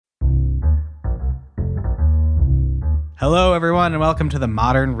Hello, everyone, and welcome to the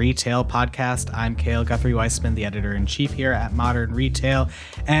Modern Retail Podcast. I'm Cale Guthrie-Weissman, the editor-in-chief here at Modern Retail,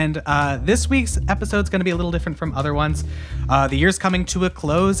 and this week's episode is going to be a little different from other ones. The year's coming to a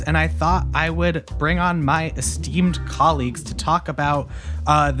close, and I thought I would bring on my esteemed colleagues to talk about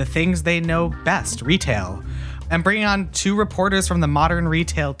the things they know best, retail. I'm bringing on two reporters from the Modern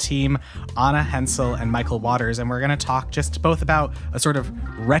Retail team, Anna Hensel and Michael Waters, and we're going to talk just both about a sort of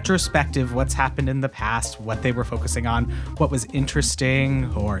retrospective, what's happened in the past, what they were focusing on, what was interesting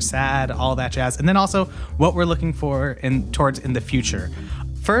or sad, all that jazz, and then also what we're looking for towards in the future.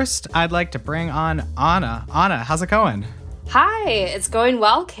 First, I'd like to bring on Anna. Anna, how's it going? Hi, it's going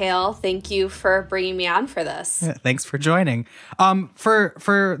well, Cale. Thank you for bringing me on for this. Yeah, thanks for joining.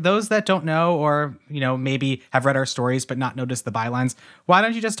 For those that don't know or, maybe have read our stories but not noticed the bylines, why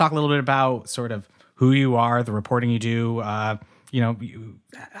don't you just talk a little bit about sort of who you are, the reporting you do, how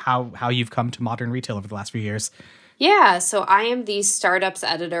you've come to Modern Retail over the last few years? Yeah, so I am the startups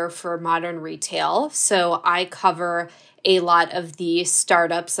editor for Modern Retail. So I cover a lot of the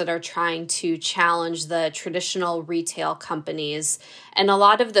startups that are trying to challenge the traditional retail companies. And a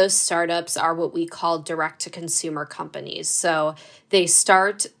lot of those startups are what we call direct-to-consumer companies. So they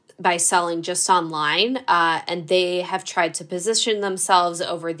start by selling just online, and they have tried to position themselves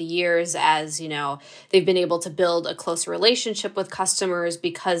over the years as, they've been able to build a close relationship with customers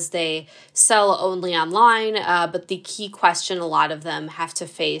because they sell only online. But the key question a lot of them have to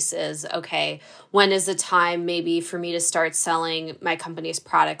face is, okay, when is the time maybe for me to start selling my company's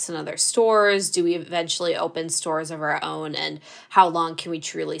products in other stores? Do we eventually open stores of our own? And how long can we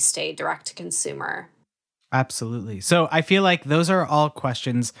truly stay direct to consumer? Absolutely. So I feel like those are all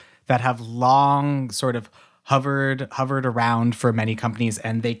questions that have long sort of hovered around for many companies,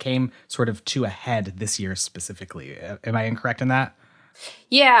 and they came sort of to a head this year specifically. Am I incorrect in that?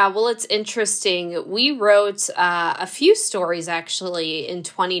 Yeah, well, it's interesting. We wrote a few stories actually in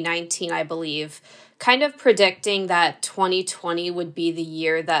 2019, I believe, kind of predicting that 2020 would be the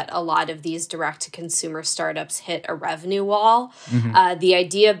year that a lot of these direct-to-consumer startups hit a revenue wall. Mm-hmm. The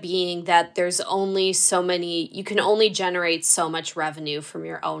idea being that there's only you can only generate so much revenue from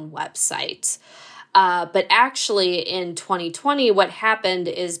your own website. But actually in 2020, what happened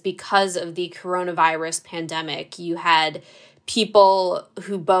is because of the coronavirus pandemic, you had people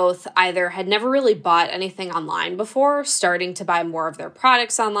who both either had never really bought anything online before, starting to buy more of their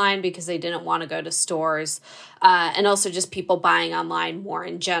products online because they didn't want to go to stores, and also just people buying online more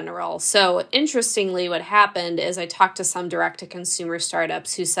in general. So interestingly, what happened is I talked to some direct-to-consumer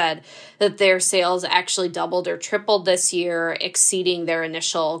startups who said that their sales actually doubled or tripled this year, exceeding their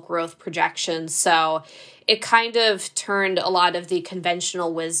initial growth projections. So it kind of turned a lot of the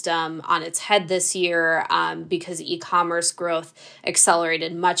conventional wisdom on its head this year because e-commerce growth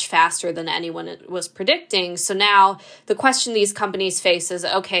accelerated much faster than anyone was predicting. So now the question these companies face is,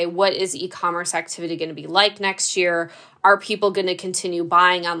 okay, what is e-commerce activity going to be like next year? Are people going to continue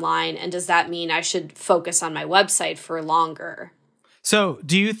buying online? And does that mean I should focus on my website for longer? So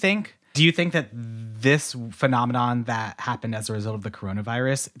do you think that this phenomenon that happened as a result of the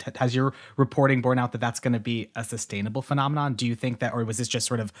coronavirus, has your reporting borne out that that's going to be a sustainable phenomenon? Do you think that, or was this just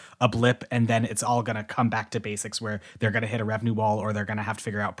sort of a blip and then it's all going to come back to basics where they're going to hit a revenue wall or they're going to have to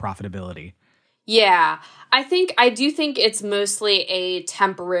figure out profitability? Yeah, I do think it's mostly a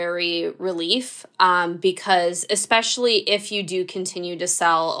temporary relief because especially if you do continue to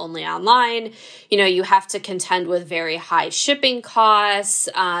sell only online, you have to contend with very high shipping costs.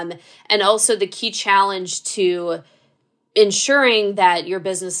 And also the key challenge to ensuring that your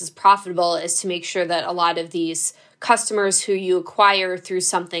business is profitable is to make sure that a lot of these customers who you acquire through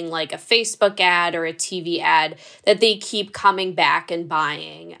something like a Facebook ad or a TV ad, that they keep coming back and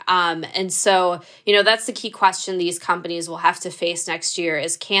buying. And so, that's the key question these companies will have to face next year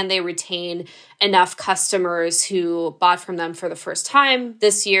is, can they retain enough customers who bought from them for the first time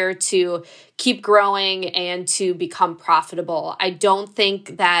this year to keep growing and to become profitable? I don't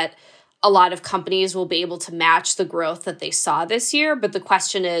think that a lot of companies will be able to match the growth that they saw this year. But the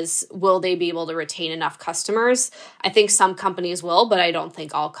question is, will they be able to retain enough customers? I think some companies will, but I don't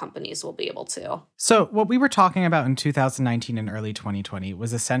think all companies will be able to. So what we were talking about in 2019 and early 2020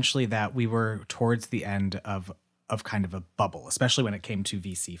 was essentially that we were towards the end of kind of a bubble, especially when it came to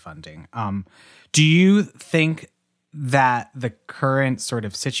VC funding. Do you think that the current sort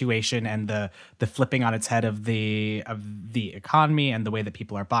of situation and the flipping on its head of the economy and the way that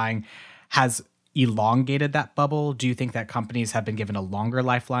people are buying has elongated that bubble? Do you think that companies have been given a longer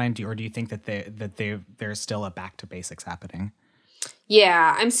lifeline, or do you think that there's still a back to basics happening?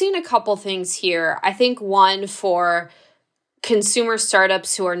 Yeah, I'm seeing a couple things here. I think one, for consumer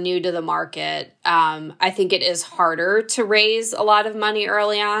startups who are new to the market, I think it is harder to raise a lot of money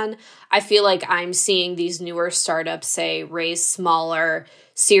early on. I feel like I'm seeing these newer startups, say, raise smaller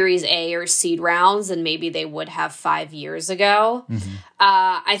Series A or seed rounds than maybe they would have 5 years ago. Mm-hmm.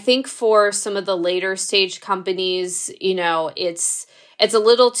 I think for some of the later stage companies, it's a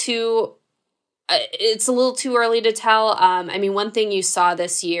little too early to tell. I mean, one thing you saw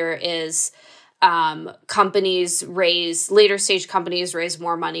this year is later stage companies raise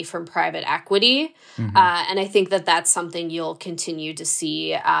more money from private equity. Mm-hmm. And I think that that's something you'll continue to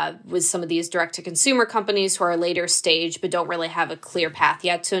see with some of these direct to consumer companies who are later stage, but don't really have a clear path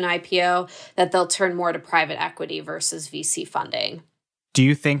yet to an IPO, that they'll turn more to private equity versus VC funding. Do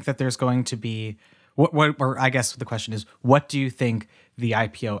you think that there's going to be or I guess the question is, what do you think the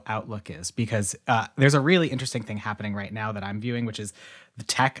IPO outlook is? Because there's a really interesting thing happening right now that I'm viewing, which is the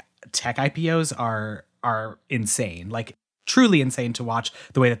tech IPOs are insane, like truly insane to watch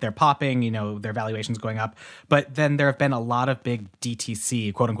the way that they're popping, their valuations going up. But then there have been a lot of big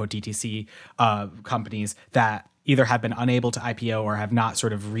DTC, quote unquote DTC companies that either have been unable to IPO or have not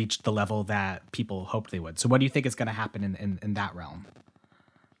sort of reached the level that people hoped they would. So what do you think is going to happen in that realm?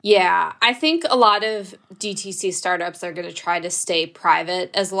 Yeah, I think a lot of DTC startups are going to try to stay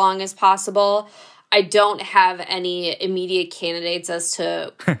private as long as possible. I don't have any immediate candidates as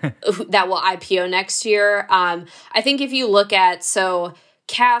to that will IPO next year. I think if you look at,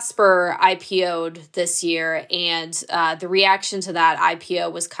 Casper IPO'd this year, and the reaction to that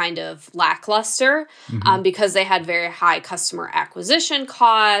IPO was kind of lackluster because they had very high customer acquisition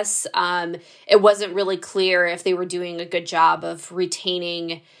costs. It wasn't really clear if they were doing a good job of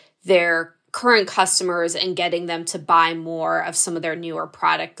retaining their current customers and getting them to buy more of some of their newer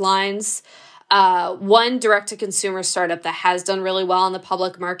product lines. One direct-to-consumer startup that has done really well in the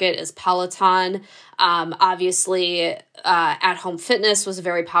public market is Peloton. Obviously, at-home fitness was a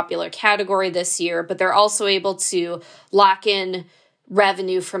very popular category this year, but they're also able to lock in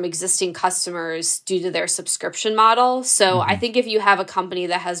revenue from existing customers due to their subscription model. So I think if you have a company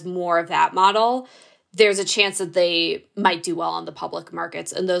that has more of that model, there's a chance that they might do well on the public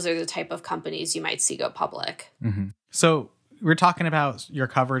markets, and those are the type of companies you might see go public. Mm-hmm. So we're talking about your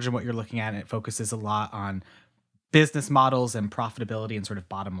coverage and what you're looking at, and it focuses a lot on business models and profitability and sort of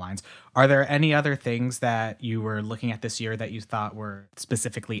bottom lines. Are there any other things that you were looking at this year that you thought were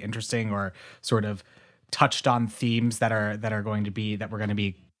specifically interesting or sort of touched on themes that we're going to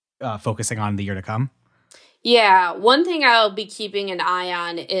be focusing on in the year to come? Yeah, one thing I'll be keeping an eye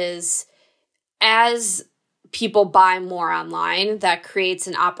on is, as people buy more online, that creates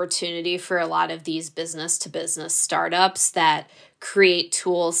an opportunity for a lot of these business-to-business startups that create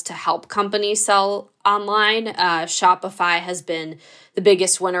tools to help companies sell online. Shopify has been the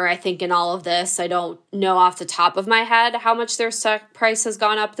biggest winner, I think, in all of this. I don't know off the top of my head how much their stock price has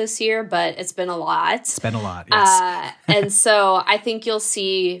gone up this year, but it's been a lot. It's been a lot, yes. And so I think you'll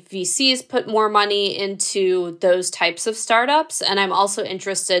see VCs put more money into those types of startups. And I'm also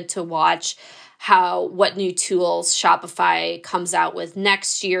interested to watch what new tools Shopify comes out with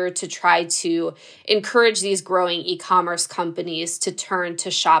next year to try to encourage these growing e-commerce companies to turn to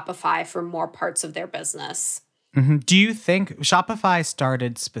Shopify for more parts of their business. Mm-hmm. Do you think Shopify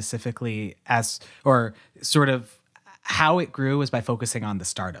started specifically or sort of how it grew was by focusing on the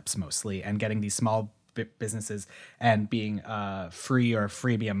startups mostly and getting these small businesses and being a free or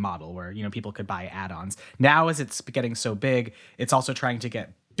freemium model where, people could buy add-ons. Now, as it's getting so big, it's also trying to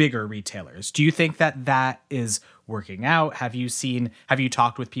get bigger retailers. Do you think that is working out? Have you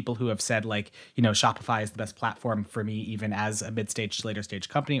talked with people who have said Shopify is the best platform for me, even as a mid-stage to later stage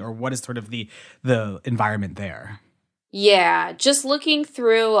company, or what is sort of the environment there? Yeah, just looking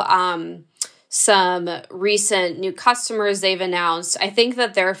through some recent new customers they've announced, I think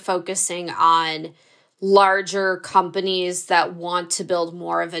that they're focusing on larger companies that want to build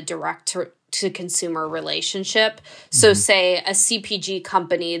more of a direct to consumer relationship. So say a CPG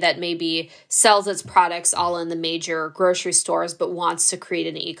company that maybe sells its products all in the major grocery stores but wants to create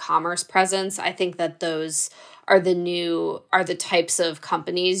an e-commerce presence. I think that those are the types of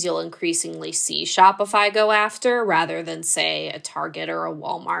companies you'll increasingly see Shopify go after rather than say a Target or a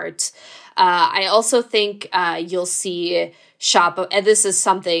Walmart. I also think you'll see and this is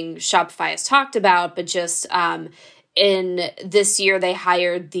something Shopify has talked about, but just in this year, they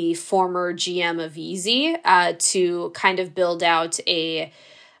hired the former GM of Easy to kind of build out a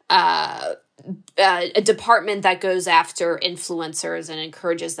department that goes after influencers and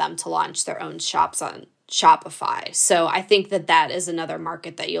encourages them to launch their own shops on Shopify. So I think that is another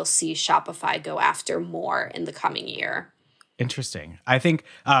market that you'll see Shopify go after more in the coming year. Interesting. I think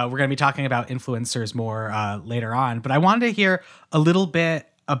we're going to be talking about influencers more later on, but I wanted to hear a little bit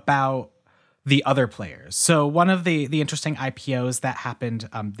about the other players. So one of the interesting IPOs that happened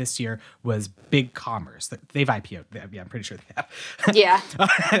this year was Big Commerce. They've IPO'd. Yeah, I'm pretty sure they have. Yeah.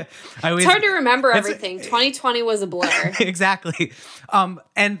 It's hard to remember everything. 2020 was a blur. Exactly.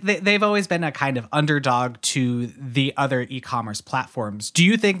 And they've always been a kind of underdog to the other e-commerce platforms. Do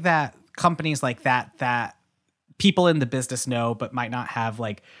you think that companies like that people in the business know but might not have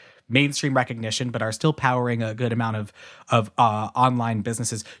like mainstream recognition but are still powering a good amount of online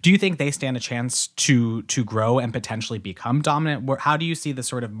businesses, do you think they stand a chance to grow and potentially become dominant? How do you see the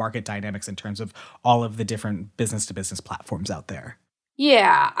sort of market dynamics in terms of all of the different business to business platforms out there?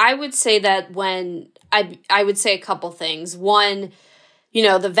 Yeah, I would say that I would say a couple things. One,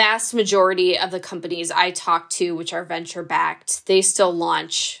 the vast majority of the companies I talk to, which are venture backed, they still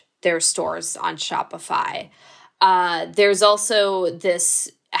launch their stores on Shopify. There's also this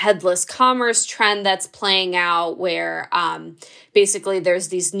headless commerce trend that's playing out where basically there's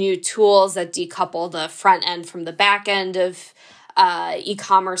these new tools that decouple the front end from the back end of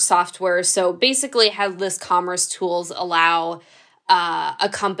e-commerce software. So basically headless commerce tools allow a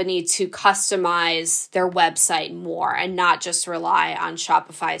company to customize their website more and not just rely on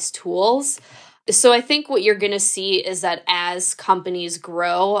Shopify's tools. So I think what you're going to see is that as companies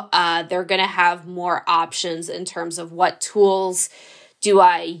grow, they're going to have more options in terms of what tools do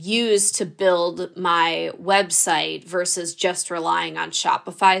I use to build my website versus just relying on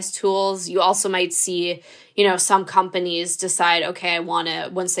Shopify's tools. You also might see, some companies decide, okay, I want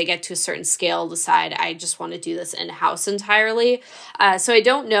to, once they get to a certain scale, decide I just want to do this in-house entirely. So I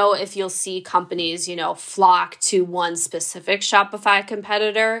don't know if you'll see companies, flock to one specific Shopify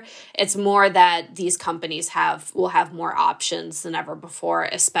competitor. It's more that these companies will have more options than ever before,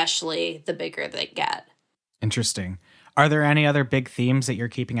 especially the bigger they get. Interesting. Are there any other big themes that you're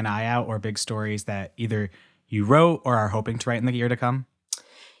keeping an eye out or big stories that either you wrote or are hoping to write in the year to come?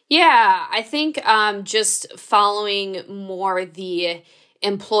 Yeah, I think just following more the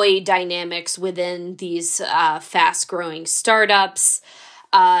employee dynamics within these fast-growing startups.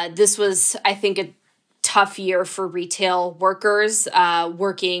 This was, I think, a tough year for retail workers.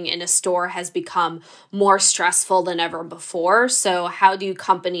 Working in a store has become more stressful than ever before. So how do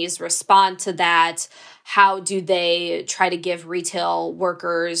companies respond to that? How do they try to give retail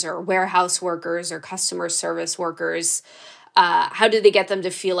workers or warehouse workers or customer service workers, how do they get them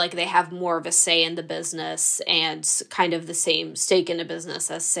to feel like they have more of a say in the business and kind of the same stake in a business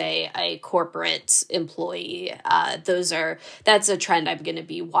as, say, a corporate employee? That's a trend I'm going to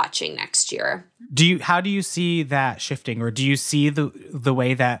be watching next year. How do you see that shifting, or do you see the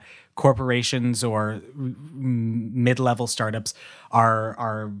way that corporations or mid-level startups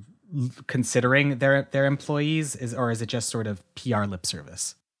are considering their employees, or is it just sort of PR lip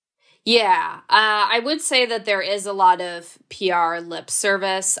service? Yeah, I would say that there is a lot of PR lip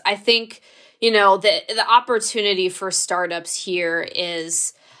service. I think, the opportunity for startups here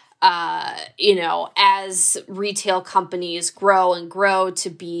is, as retail companies grow and grow to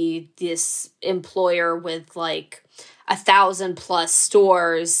be this employer with like 1,000+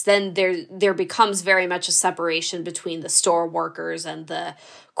 stores, then there becomes very much a separation between the store workers and the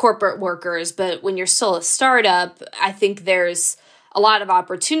corporate workers. But when you're still a startup, I think there's a lot of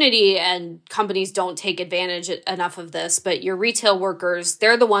opportunity, and companies don't take advantage enough of this. But your retail workers,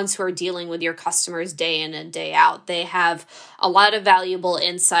 they're the ones who are dealing with your customers day in and day out. They have a lot of valuable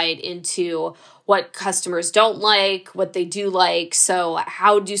insight into what customers don't like, what they do like. So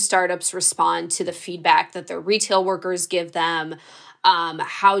how do startups respond to the feedback that their retail workers give them?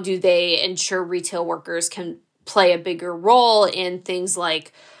 How do they ensure retail workers can play a bigger role in things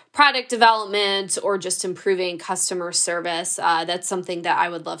like product development or just improving customer service? That's something that I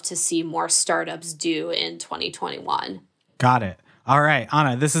would love to see more startups do in 2021. Got it. All right,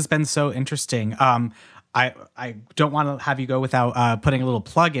 Anna, this has been so interesting. I don't want to have you go without putting a little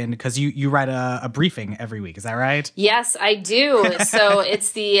plug in, because you write a briefing every week. Is that right? Yes, I do. So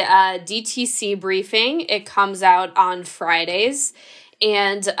it's the DTC briefing. It comes out on Fridays.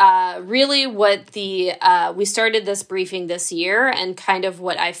 And really what we started this briefing this year, and kind of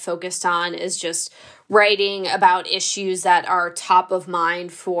what I focused on is just writing about issues that are top of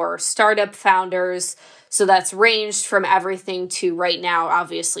mind for startup founders. So that's ranged from everything to, right now,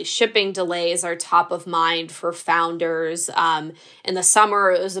 obviously shipping delays are top of mind for founders. In the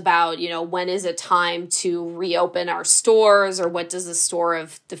summer, it was about, when is it time to reopen our stores, or what does the store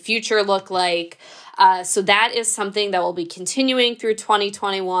of the future look like? So that is something that will be continuing through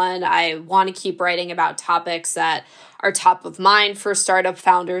 2021. I want to keep writing about topics that are top of mind for startup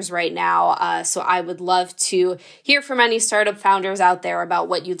founders right now. So I would love to hear from any startup founders out there about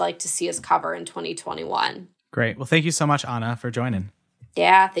what you'd like to see us cover in 2021. Great. Well, thank you so much, Anna, for joining.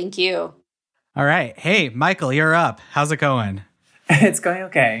 Yeah, thank you. All right. Hey, Michael, you're up. How's it going? It's going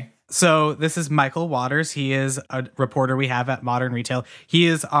okay. So this is Michael Waters. He is a reporter we have at Modern Retail. He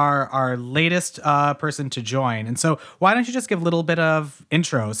is our latest person to join. And so why don't you just give a little bit of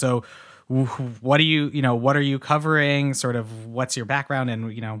intro? So what are you covering? Sort of what's your background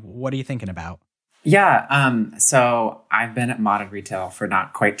and, what are you thinking about? Yeah. So I've been at Modern Retail for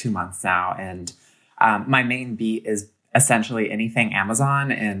not quite 2 months now. And my main beat is essentially anything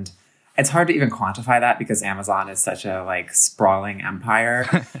Amazon. And it's hard to even quantify that because Amazon is such a sprawling empire.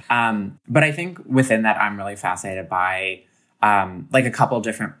 But I think within that, I'm really fascinated by a couple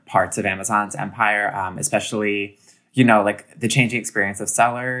different parts of Amazon's empire, especially, the changing experience of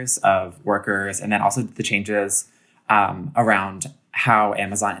sellers, of workers, and then also the changes around how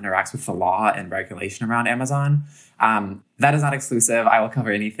Amazon interacts with the law and regulation around Amazon. That is not exclusive. I will cover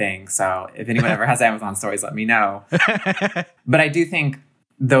anything. So if anyone ever has Amazon stories, let me know. But I do think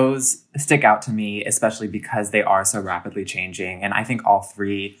those stick out to me, especially because they are so rapidly changing. And I think all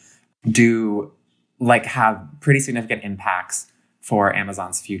three do have pretty significant impacts for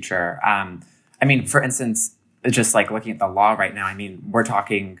Amazon's future. For instance, just looking at the law right now, we're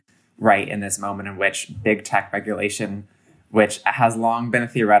talking right in this moment in which big tech regulation, which has long been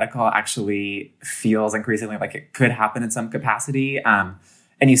theoretical, actually feels increasingly like it could happen in some capacity. And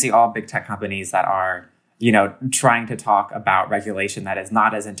you see all big tech companies that are trying to talk about regulation that is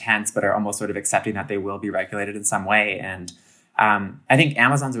not as intense, but are almost sort of accepting that they will be regulated in some way. And I think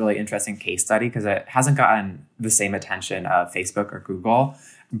Amazon's a really interesting case study because it hasn't gotten the same attention of Facebook or Google,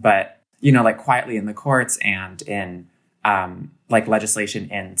 but, quietly in the courts and in legislation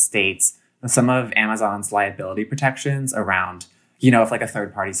in states, some of Amazon's liability protections around, if a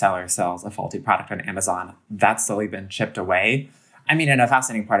third-party seller sells a faulty product on Amazon, that's slowly been chipped away. And a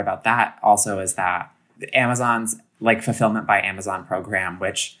fascinating part about that also is that Amazon's Fulfillment by Amazon program,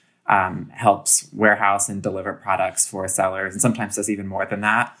 which helps warehouse and deliver products for sellers, and sometimes does even more than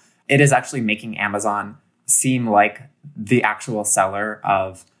that. It is actually making Amazon seem like the actual seller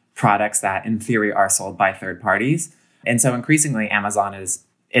of products that in theory are sold by third parties. And so increasingly Amazon is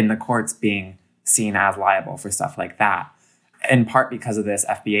in the courts being seen as liable for stuff like that, in part because of this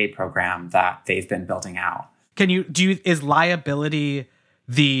FBA program that they've been building out. Is liability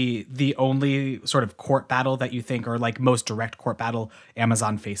the only sort of court battle that you think, or most direct court battle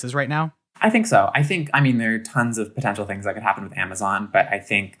Amazon faces right now? I think so. There are tons of potential things that could happen with Amazon, but I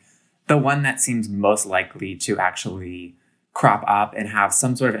think the one that seems most likely to actually crop up and have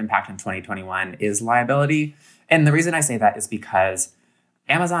some sort of impact in 2021 is liability. And the reason I say that is because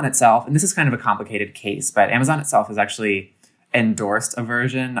Amazon itself, and this is kind of a complicated case, but Amazon itself has actually endorsed a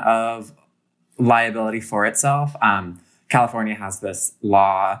version of liability for itself. California has this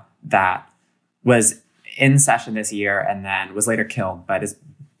law that was in session this year and then was later killed, but is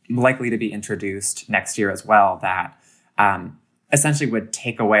likely to be introduced next year as well, that essentially would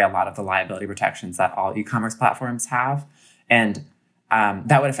take away a lot of the liability protections that all e-commerce platforms have. And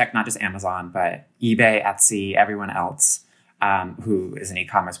that would affect not just Amazon, but eBay, Etsy, everyone else who is an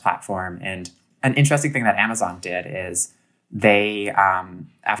e-commerce platform. And an interesting thing that Amazon did is they,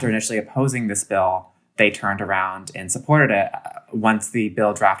 after initially opposing this bill, they turned around and supported it once the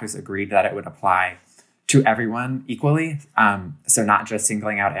bill drafters agreed that it would apply to everyone equally. So not just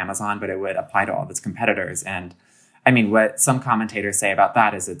singling out Amazon, but it would apply to all of its competitors. And what some commentators say about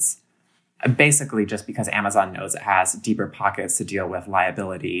that is it's basically just because Amazon knows it has deeper pockets to deal with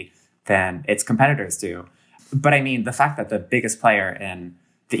liability than its competitors do. But the fact that the biggest player in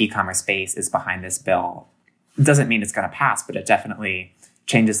the e-commerce space is behind this bill doesn't mean it's going to pass, but it definitely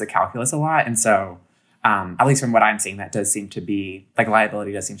changes the calculus a lot. And so at least from what I'm seeing, that does seem to be,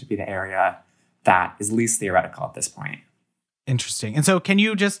 liability does seem to be the area that is least theoretical at this point. Interesting. And so can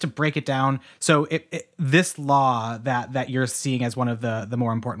you just break it down? So this law that you're seeing as one of the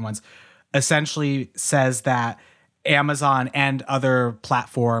more important ones essentially says that Amazon and other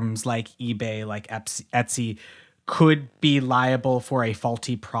platforms like eBay, like Etsy, could be liable for a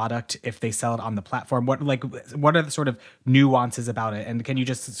faulty product if they sell it on the platform. What are the sort of nuances about it? And can you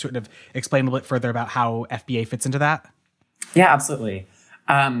just sort of explain a little bit further about how FBA fits into that? Yeah, absolutely.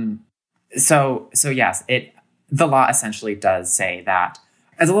 So yes, the law essentially does say that.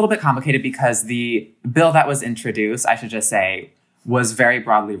 It's a little bit complicated because the bill that was introduced, I should just say, was very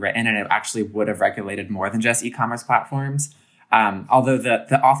broadly written, and it actually would have regulated more than just e-commerce platforms. Although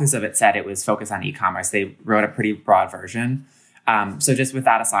the authors of it said it was focused on e-commerce, they wrote a pretty broad version. So just with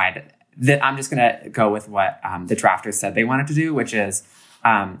that aside, I'm just going to go with what the drafters said they wanted to do, which is,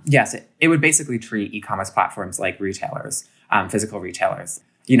 yes, it would basically treat e-commerce platforms like retailers, physical retailers.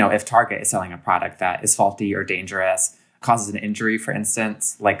 If Target is selling a product that is faulty or dangerous, causes an injury, for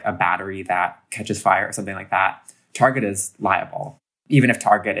instance, like a battery that catches fire or something like that, Target is liable, even if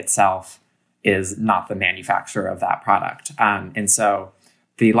Target itself is not the manufacturer of that product. And so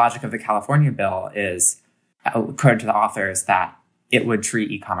the logic of the California bill is, according to the authors, that it would treat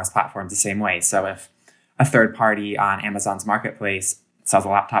e-commerce platforms the same way. So if a third party on Amazon's marketplace sells a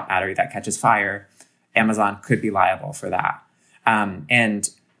laptop battery that catches fire, Amazon could be liable for that. And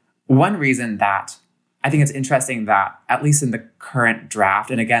one reason that I think it's interesting that, at least in the current draft,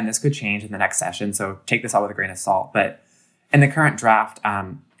 and again, this could change in the next session, so take this all with a grain of salt, but in the current draft,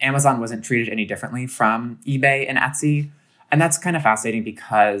 Amazon wasn't treated any differently from eBay and Etsy. And that's kind of fascinating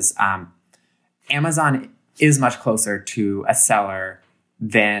because Amazon is much closer to a seller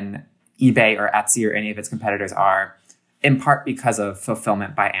than eBay or Etsy or any of its competitors are, in part because of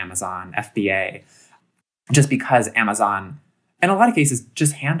fulfillment by Amazon, FBA, just because Amazon, in a lot of cases,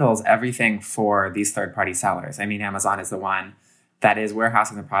 just handles everything for these third-party sellers. I mean, Amazon is the one that is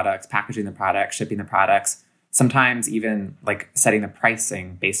warehousing the products, packaging the products, shipping the products, sometimes even like setting the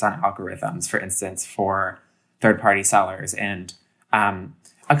pricing based on algorithms, for instance, for third-party sellers. And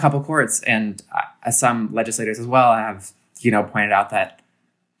a couple courts and some legislators as well have, pointed out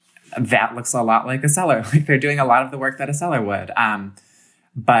that looks a lot like a seller. Like they're doing a lot of the work that a seller would.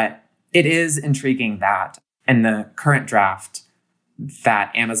 But it is intriguing that in the current draft,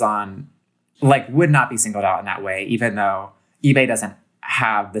 that Amazon would not be singled out in that way, even though eBay doesn't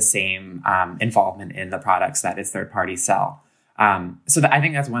have the same involvement in the products that its third parties sell. So I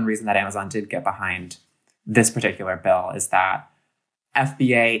think that's one reason that Amazon did get behind this particular bill, is that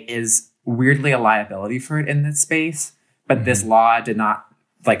FBA is weirdly a liability for it in this space, but this law did not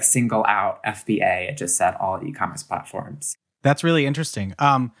single out FBA. It just said all e-commerce platforms. That's really interesting.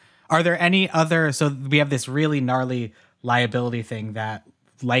 Are there any other, so we have this really gnarly liability thing that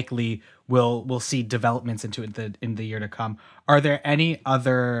likely we'll see developments into it in the year to come. Are there any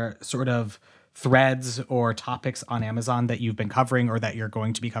other sort of threads or topics on Amazon that you've been covering or that you're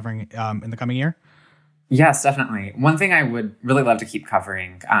going to be covering in the coming year? Yes, definitely. One thing I would really love to keep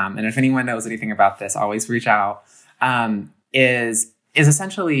covering, and if anyone knows anything about this, always reach out, is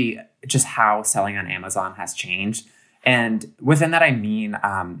essentially just how selling on Amazon has changed. And within that, I mean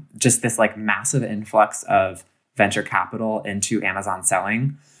just this massive influx of venture capital into Amazon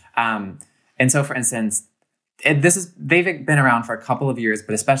selling. And so, for instance, they've been around for a couple of years,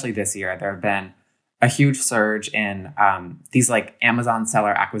 but especially this year, there have been a huge surge in these Amazon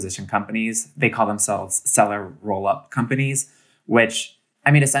seller acquisition companies. They call themselves seller roll-up companies, which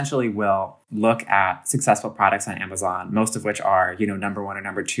essentially will look at successful products on Amazon, most of which are, number one or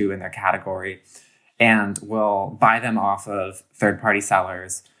number two in their category, and will buy them off of third-party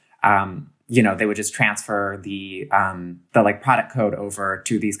sellers. They would just transfer the product code over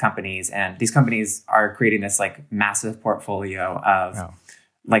to these companies, and these companies are creating this massive portfolio of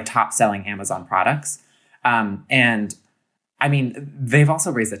top selling Amazon products. And they've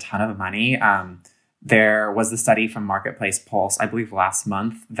also raised a ton of money. There was the study from Marketplace Pulse, I believe last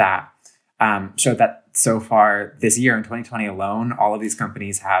month, that showed that so far this year in 2020 alone, all of these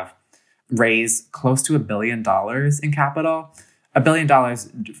companies have raised close to $1 billion in capital. $1 billion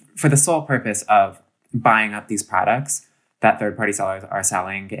for the sole purpose of buying up these products that third-party sellers are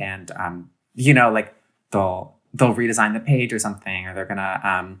selling. And, they'll redesign the page or something, or they're going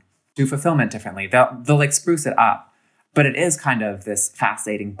to do fulfillment differently. They'll spruce it up. But it is kind of this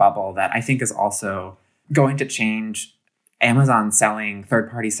fascinating bubble that I think is also going to change Amazon selling,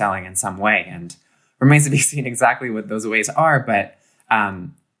 third-party selling in some way. And remains to be seen exactly what those ways are. But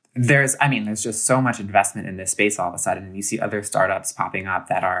there's just so much investment in this space all of a sudden. And you see other startups popping up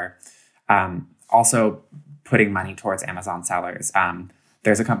that are also putting money towards Amazon sellers.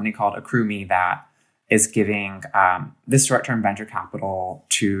 There's a company called AccrueMe that is giving this short-term venture capital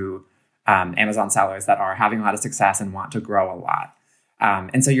to Amazon sellers that are having a lot of success and want to grow a lot.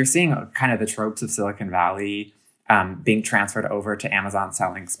 And so you're seeing kind of the tropes of Silicon Valley being transferred over to Amazon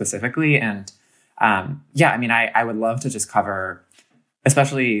selling specifically. And I would love to just cover,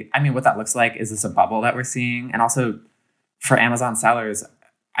 especially, what that looks like. Is this a bubble that we're seeing? And also for Amazon sellers,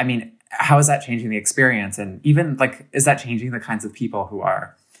 how is that changing the experience? And even is that changing the kinds of people who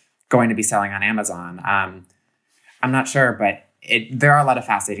are going to be selling on Amazon? I'm not sure, but there are a lot of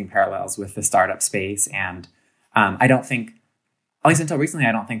fascinating parallels with the startup space. And I don't think, at least until recently,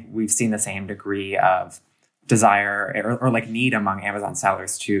 I don't think we've seen the same degree of desire or need among Amazon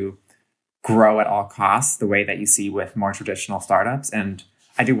sellers to grow at all costs the way that you see with more traditional startups. And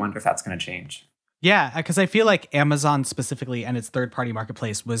I do wonder if that's going to change. Yeah, because I feel like Amazon specifically and its third-party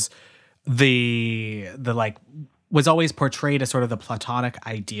marketplace was the like was always portrayed as sort of the platonic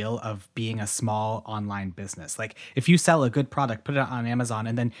ideal of being a small online business. Like if you sell a good product, put it on Amazon,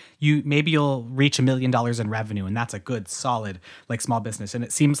 and then you'll reach $1 million in revenue, and that's a good, solid, like small business. And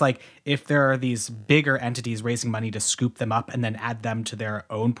it seems like if there are these bigger entities raising money to scoop them up and then add them to their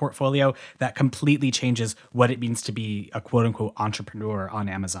own portfolio, that completely changes what it means to be a quote unquote entrepreneur on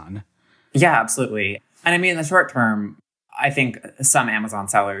Amazon. Yeah, absolutely. And I mean, in the short term, I think some Amazon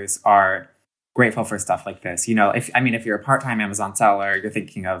sellers are grateful for stuff like this. If you're a part-time Amazon seller, you're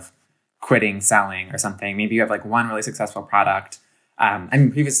thinking of quitting selling or something. Maybe you have like one really successful product.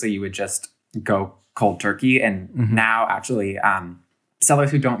 Previously you would just go cold turkey, and now actually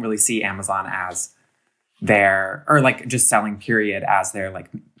sellers who don't really see Amazon as their, or like just selling period as their like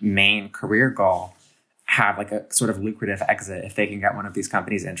main career goal, have like a sort of lucrative exit if they can get one of these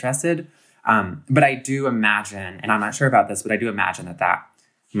companies interested. But I do imagine, and I'm not sure about this, but I do imagine that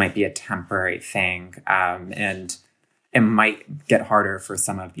might be a temporary thing. And it might get harder for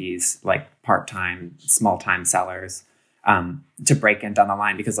some of these like part-time, small-time sellers to break in down the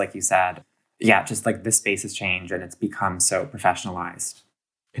line because like you said, just like this space has changed and it's become so professionalized.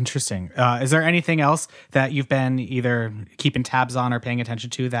 Interesting. Is there anything else that you've been either keeping tabs on or paying attention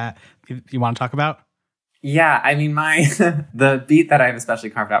to that you want to talk about? Yeah, I mean, the beat that I've especially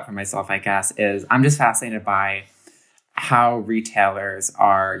carved out for myself, I guess, is I'm just fascinated by how retailers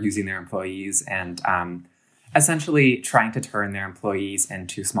are using their employees and essentially trying to turn their employees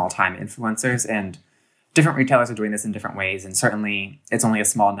into small-time influencers. And different retailers are doing this in different ways. And certainly it's only a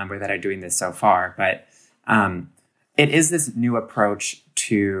small number that are doing this so far. But it is this new approach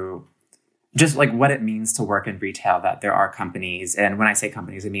to just like what it means to work in retail, that there are companies. And when I say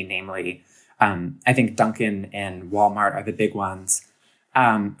companies, I mean namely, I think Dunkin' and Walmart are the big ones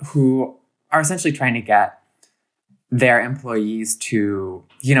who are essentially trying to get their employees to,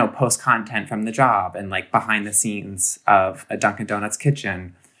 post content from the job and like behind the scenes of a Dunkin' Donuts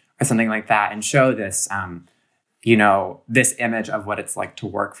kitchen or something like that, and show this, this image of what it's like to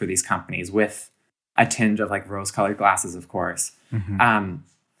work for these companies with a tinge of like rose-colored glasses, of course. And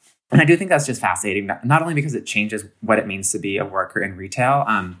I do think that's just fascinating, not only because it changes what it means to be a worker in retail.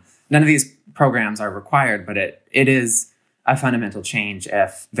 None of these programs are required, but it is a fundamental change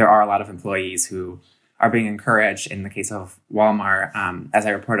if there are a lot of employees who are being encouraged. In the case of Walmart, as I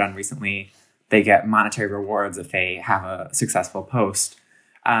reported on recently, they get monetary rewards if they have a successful post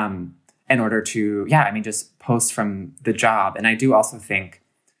in order to, just post from the job. And I do also think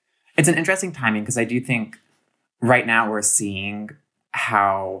it's an interesting timing because I do think right now we're seeing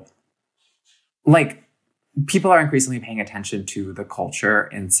how like people are increasingly paying attention to the culture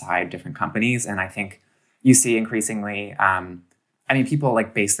inside different companies. And I think you see increasingly, people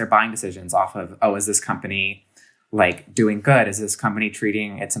like base their buying decisions off of, is this company like doing good? Is this company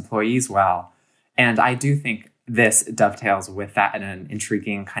treating its employees well? And I do think this dovetails with that in an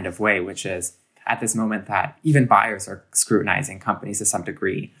intriguing kind of way, which is at this moment that even buyers are scrutinizing companies to some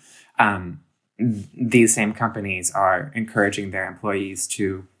degree. These same companies are encouraging their employees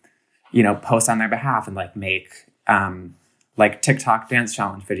to, post on their behalf and like make like TikTok dance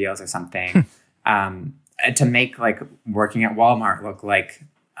challenge videos or something. To make like working at Walmart look like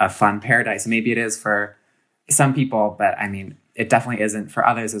a fun paradise. Maybe it is for some people, but I mean, it definitely isn't for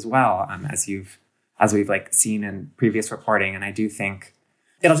others as well, as we've like seen in previous reporting. And I do think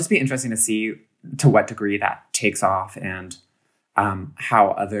it'll just be interesting to see to what degree that takes off and how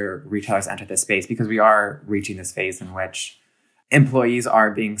other retailers enter this space, because we are reaching this phase in which employees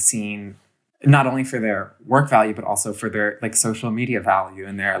are being seen not only for their work value, but also for their like social media value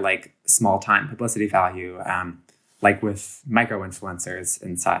and their like small time publicity value, like with micro influencers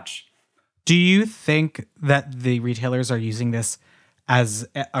and such. Do you think that the retailers are using this as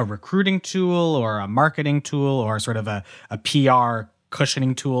a recruiting tool or a marketing tool or sort of a PR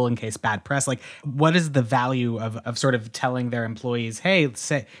cushioning tool in case bad press? Like, what is the value of sort of telling their employees, hey,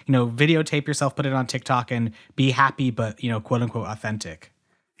 say, videotape yourself, put it on TikTok and be happy, but, quote unquote, authentic?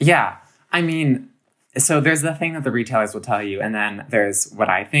 Yeah. I mean, so there's the thing that the retailers will tell you, and then there's what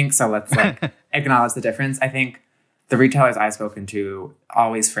I think. So let's like acknowledge the difference. I think the retailers I've spoken to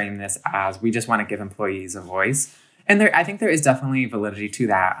always frame this as we just want to give employees a voice. And I think there is definitely validity to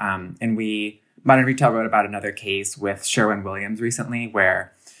that. And Modern Retail wrote about another case with Sherwin-Williams recently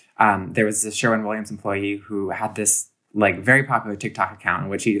where there was a Sherwin-Williams employee who had this like very popular TikTok account in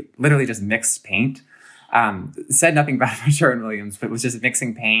which he literally just mixed paint, said nothing bad about Sherwin-Williams, but was just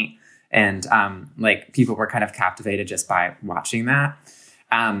mixing paint. And like people were kind of captivated just by watching that.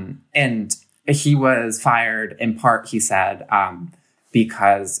 And he was fired in part, he said,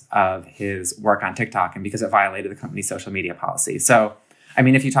 because of his work on TikTok and because it violated the company's social media policy. So, I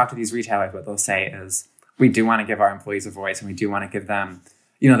mean, if you talk to these retailers, what they'll say is, we do want to give our employees a voice, and we do want to give them,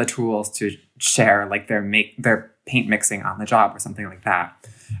 the tools to share like their paint mixing on the job or something like that.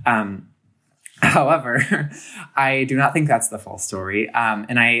 However, I do not think that's the full story.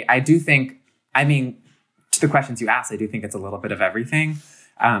 And I do think, to the questions you asked, I do think it's a little bit of everything.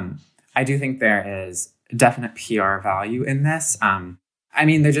 I do think there is definite PR value in this.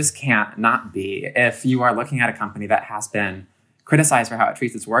 There just can't not be. If you are looking at a company that has been criticized for how it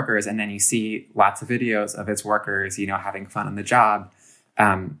treats its workers, and then you see lots of videos of its workers, having fun on the job,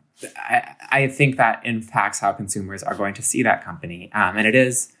 I think that impacts how consumers are going to see that company. And it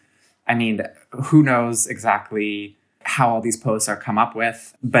is, who knows exactly how all these posts are come up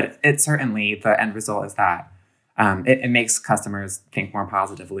with, but it certainly, the end result is that it makes customers think more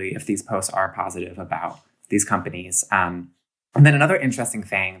positively if these posts are positive about these companies. And then another interesting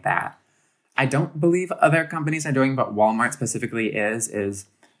thing that I don't believe other companies are doing, but Walmart specifically is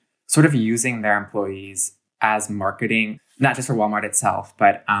sort of using their employees as marketing, not just for Walmart itself,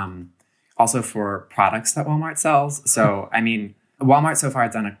 but also for products that Walmart sells. So, Walmart so far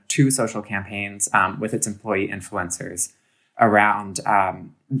has done 2 social campaigns with its employee influencers around,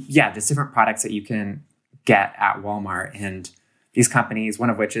 just different products that you can get at Walmart. And these companies,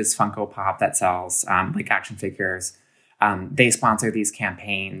 one of which is Funko Pop, that sells like action figures. They sponsor these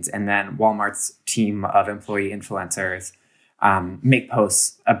campaigns, and then Walmart's team of employee influencers make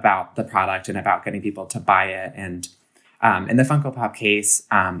posts about the product and about getting people to buy it. And in the Funko Pop case,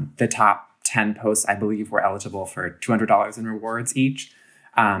 the top 10 posts, I believe, were eligible for $200 in rewards each.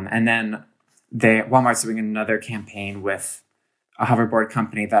 And then Walmart's doing another campaign with a hoverboard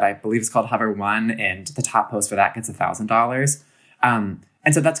company that I believe is called Hover One, and the top post for that gets $1,000. And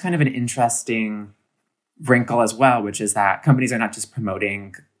so that's kind of an interesting wrinkle as well, which is that companies are not just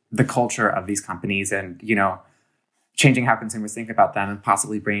promoting the culture of these companies and, changing how consumers think about them and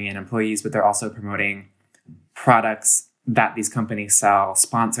possibly bringing in employees, but they're also promoting products that these companies sell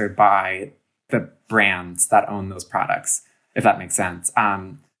sponsored by the brands that own those products, if that makes sense.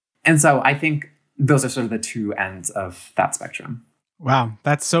 And so I think those are sort of the 2 ends of that spectrum. Wow,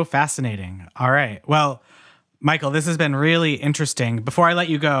 that's so fascinating. All right. Well, Michael, this has been really interesting. Before I let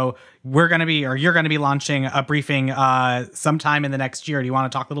you go, you're going to be launching a briefing sometime in the next year. Do you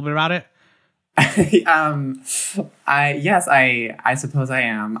want to talk a little bit about it? I suppose I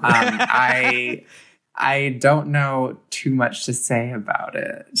am. I don't know too much to say about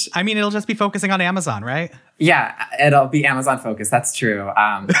it. It'll just be focusing on Amazon, right? Yeah, it'll be Amazon focused. That's true.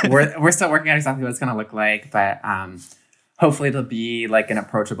 We're still working out exactly what it's going to look like, but hopefully it'll be like an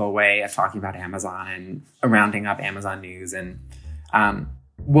approachable way of talking about Amazon and rounding up Amazon news, and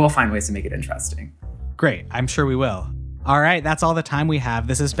we'll find ways to make it interesting. Great. I'm sure we will. All right, that's all the time we have.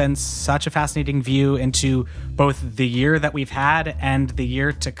 This has been such a fascinating view into both the year that we've had and the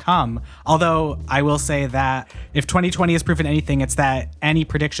year to come. Although I will say that if 2020 has proven anything, it's that any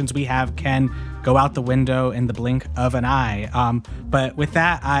predictions we have can go out the window in the blink of an eye. But with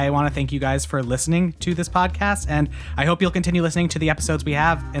that, I want to thank you guys for listening to this podcast, and I hope you'll continue listening to the episodes we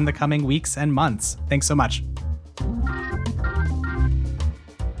have in the coming weeks and months. Thanks so much.